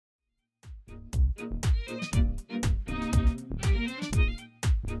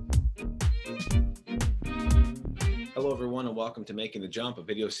Hello, everyone, and welcome to Making the Jump, a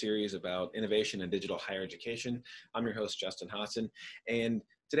video series about innovation in digital higher education. I'm your host, Justin Hodgson, and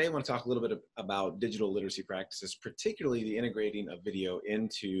today I want to talk a little bit about digital literacy practices, particularly the integrating of video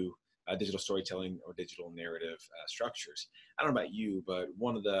into digital storytelling or digital narrative structures. I don't know about you, but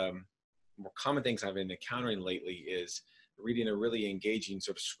one of the more common things I've been encountering lately is reading a really engaging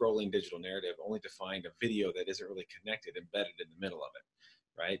sort of scrolling digital narrative only to find a video that isn't really connected, embedded in the middle of it.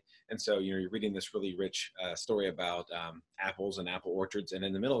 Right. And so, you're reading this really rich story about apples and apple orchards. And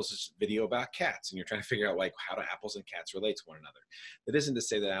in the middle is this video about cats. And you're trying to figure out, like, how do apples and cats relate to one another? That isn't to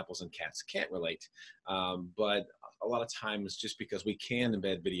say that apples and cats can't relate. But a lot of times, just because we can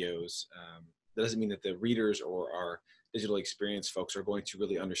embed videos, that doesn't mean that the readers or our digital experience folks are going to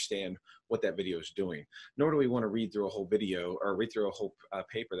really understand what that video is doing. Nor do we want to read through a whole video or read through a whole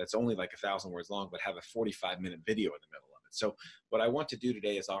paper that's only like 1,000 words long, but have a 45-minute video in the middle of it. So what I want to do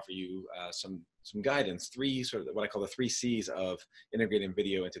today is offer you some guidance, sort of what I call the 3 C's of integrating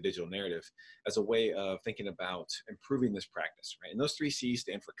video into digital narrative as a way of thinking about improving this practice, right? And those 3 C's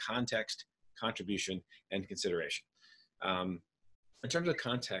stand for context, contribution, and consideration. In terms of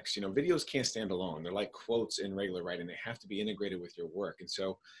context, videos can't stand alone. They're like quotes in regular writing. They have to be integrated with your work. And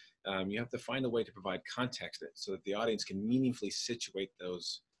so you have to find a way to provide context so that the audience can meaningfully situate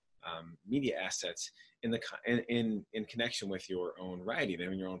those media assets in connection with your own writing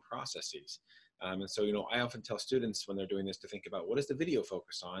and your own processes. And so, I often tell students when they're doing this to think about, what is the video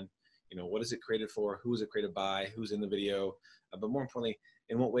focus on? What is it created for? Who is it created by? Who's in the video? But more importantly,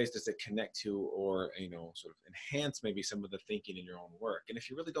 in what ways does it connect to or, sort of enhance maybe some of the thinking in your own work? And if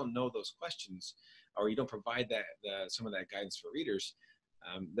you really don't know those questions, or you don't provide some of that guidance for readers,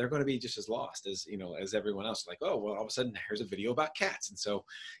 they're going to be just as lost as everyone else. Like, oh, well, all of a sudden here's a video about cats. And so,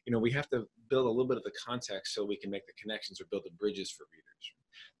 we have to build a little bit of the context so we can make the connections or build the bridges for readers.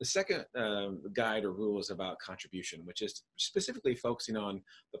 The second guide or rule is about contribution, which is specifically focusing on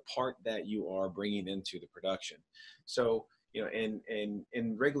the part that you are bringing into the production. So,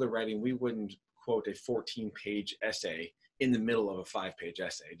 in regular writing, we wouldn't quote a 14-page essay in the middle of a 5-page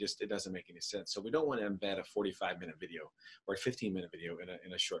essay. It doesn't make any sense. So we don't want to embed a 45-minute video or a 15-minute video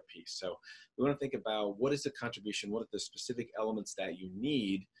in a short piece. So we want to think about, what is the contribution? What are the specific elements that you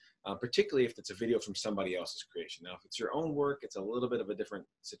need, particularly if it's a video from somebody else's creation. Now, if it's your own work, it's a little bit of a different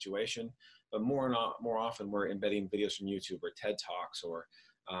situation, but more often we're embedding videos from YouTube or TED Talks or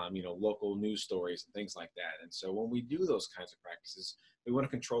local news stories and things like that. And so when we do those kinds of practices, we want to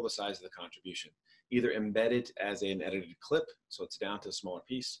control the size of the contribution. Either embed it as an edited clip, so it's down to a smaller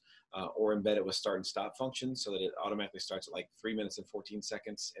piece, or embed it with start and stop functions so that it automatically starts at like 3 minutes and 14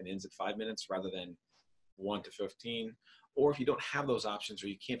 seconds and ends at 5 minutes rather than 1 to 15. Or if you don't have those options, or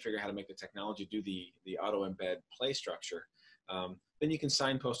you can't figure out how to make the technology do the auto embed play structure, then you can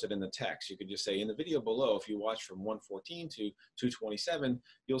signpost it in the text. You could just say, in the video below, if you watch from 114 to 227,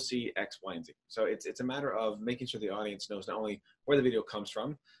 you'll see X, Y, and Z. So it's a matter of making sure the audience knows not only where the video comes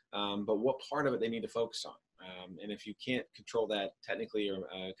from, but what part of it they need to focus on. And if you can't control that technically or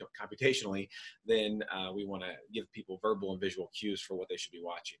computationally, then we want to give people verbal and visual cues for what they should be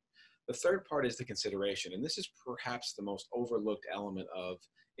watching. The third part is the consideration, and this is perhaps the most overlooked element of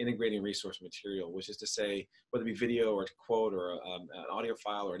integrating resource material, which is to say, whether it be video or a quote or an audio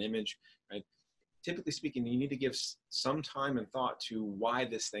file or an image, right? Typically speaking, you need to give some time and thought to why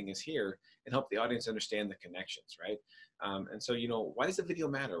this thing is here and help the audience understand the connections, right? And so, why does the video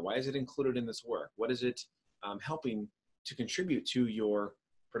matter? Why is it included in this work? What is it helping to contribute to your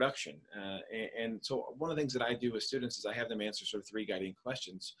production? And so one of the things that I do with students is I have them answer sort of 3 guiding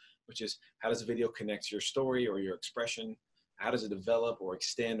questions, which is, how does the video connect to your story or your expression? How does it develop or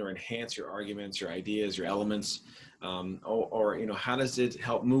extend or enhance your arguments, your ideas, your elements? Or how does it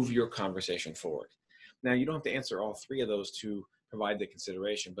help move your conversation forward? Now, you don't have to answer all 3 of those to provide the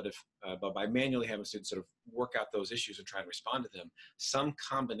consideration, but by manually having students sort of work out those issues and try to respond to them, some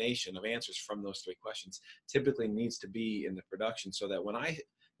combination of answers from those 3 questions typically needs to be in the production, so that when I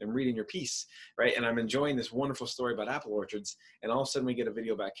am reading your piece, right, and I'm enjoying this wonderful story about apple orchards, and all of a sudden we get a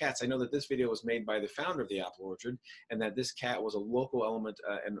video about cats, I know that this video was made by the founder of the apple orchard, and that this cat was a local element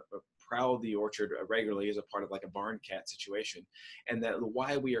and prowled the orchard regularly as a part of like a barn cat situation. And that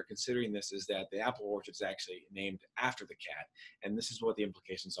why we are considering this is that the apple orchard is actually named after the cat. And this is what the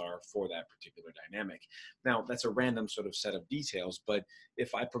implications are for that particular dynamic. Now, that's a random sort of set of details, but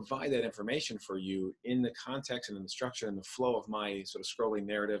if I provide that information for you in the context and in the structure and the flow of my sort of scrolling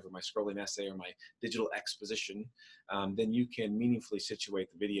narrative narrative or my scrolling essay or my digital exposition, then you can meaningfully situate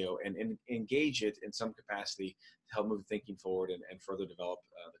the video and engage it in some capacity to help move thinking forward and further develop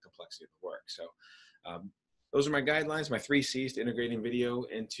the complexity of the work. So those are my guidelines, my 3 C's to integrating video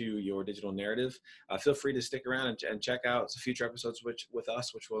into your digital narrative. Feel free to stick around and check out some future episodes with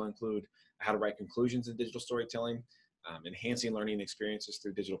us, which will include how to write conclusions in digital storytelling, enhancing learning experiences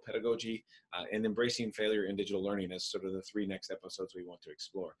through digital pedagogy, and embracing failure in digital learning as sort of the 3 next episodes we want to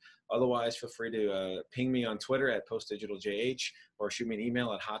explore. Otherwise, feel free to ping me on Twitter at postdigitaljh, or shoot me an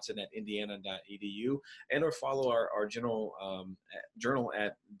email at hodgson@indiana.edu, and or follow our journal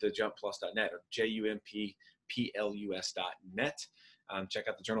at thejumpplus.net, or JUMPPLUS.net. Check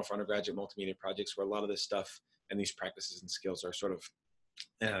out the Journal for Undergraduate Multimedia Projects, where a lot of this stuff and these practices and skills are sort of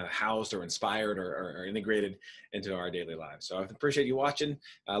housed or inspired or integrated into our daily lives. So I appreciate you watching.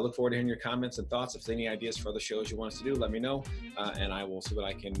 I look forward to hearing your comments and thoughts. If there's any ideas for other shows you want us to do, let me know, and I will see what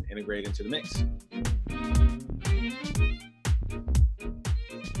I can integrate into the mix.